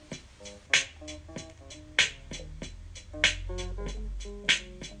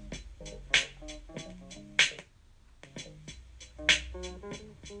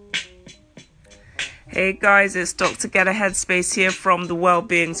Hey guys, it's Dr. Get a Headspace here from the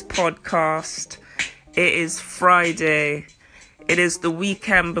Wellbeings Podcast. It is Friday. It is the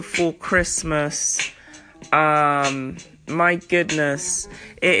weekend before Christmas. My goodness.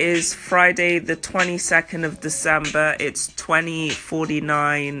 It is Friday the 22nd of December. It's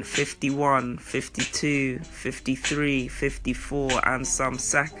 20:49, 51, 52, 53, 54 and some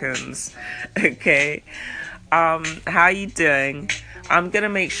seconds. Okay. How you doing? I'm going to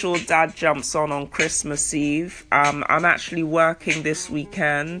make sure Dad jumps on Christmas Eve. I'm actually working this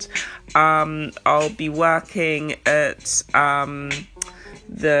weekend. I'll be working at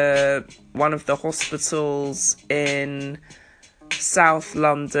one of the hospitals in South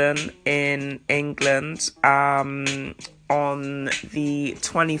London in England on the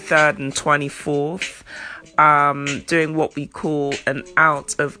 23rd and 24th, doing what we call an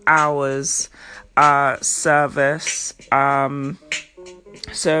out of hours service.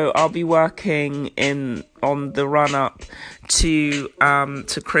 So I'll be working on the run up to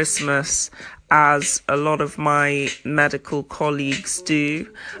Christmas, as a lot of my medical colleagues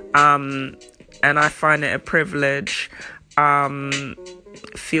do, and I find it a privilege.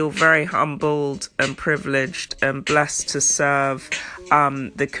 Feel very humbled and privileged and blessed to serve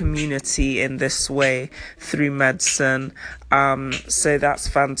the community in this way through medicine. So that's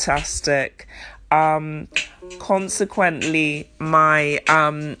fantastic. Consequently, my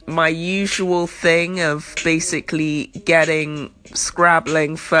usual thing of basically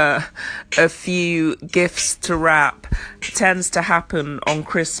scrabbling for a few gifts to wrap tends to happen on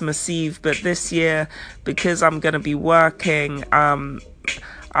Christmas Eve, but this year, because I'm going to be working,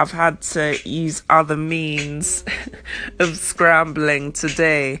 I've had to use other means of scrambling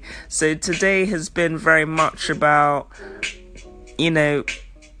today. So today has been very much about,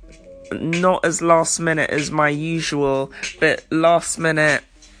 not as last minute as my usual, but last minute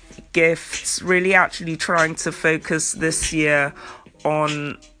gifts, really actually trying to focus this year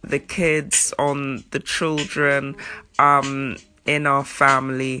on the kids, on the children in our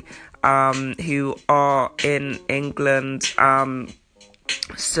family who are in England.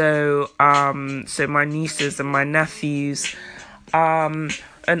 So my nieces and my nephews, and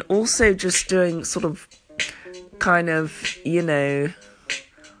also just doing sort of kind of,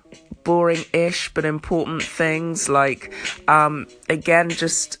 boring-ish but important things, like again,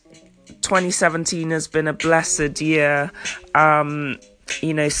 just 2017 has been a blessed year.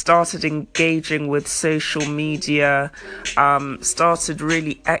 Started engaging with social media, started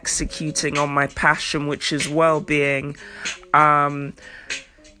really executing on my passion, which is well-being.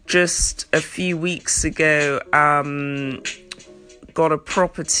 Just a few weeks ago, got a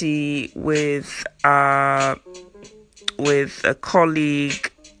property with a colleague,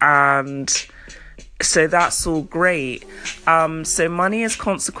 and so that's all great. So money is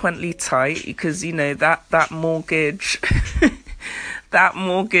consequently tight because, that mortgage, that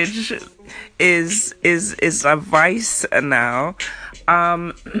mortgage is a vice now.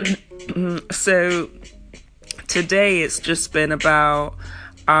 So today it's just been about,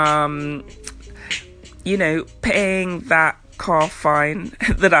 paying that car fine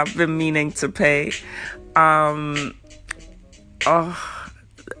that I've been meaning to pay.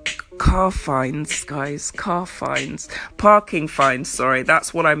 Car fines, guys, parking fines, sorry,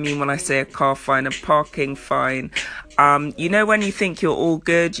 that's what I mean when I say a car fine, a parking fine. When you think you're all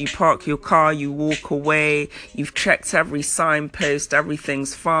good, you park your car, you walk away, you've checked every signpost,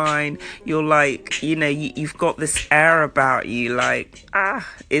 everything's fine, you're like, you've got this air about you, like,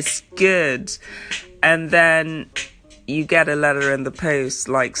 it's good, and then you get a letter in the post,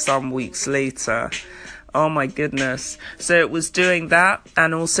 like, some weeks later. Oh my goodness. So it was doing that,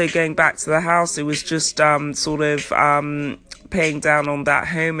 and also going back to the house. It was just paying down on that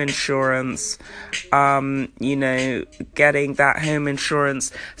home insurance, getting that home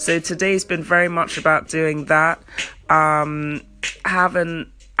insurance. So today's been very much about doing that. Haven't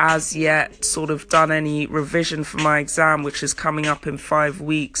as yet sort of done any revision for my exam, which is coming up in 5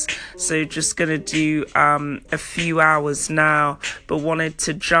 weeks. So just going to do a few hours now, but wanted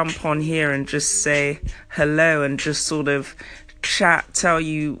to jump on here and just say hello and just sort of chat, tell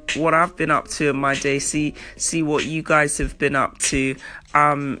you what I've been up to in my day, see what you guys have been up to.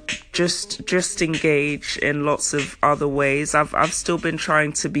 Just engage in lots of other ways. I've still been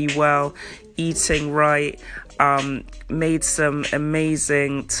trying to be well, eating right. Made some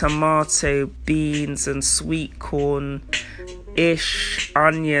amazing tomato, beans and sweet corn-ish,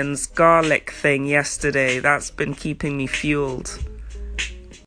 onions, garlic thing yesterday. That's been keeping me fueled.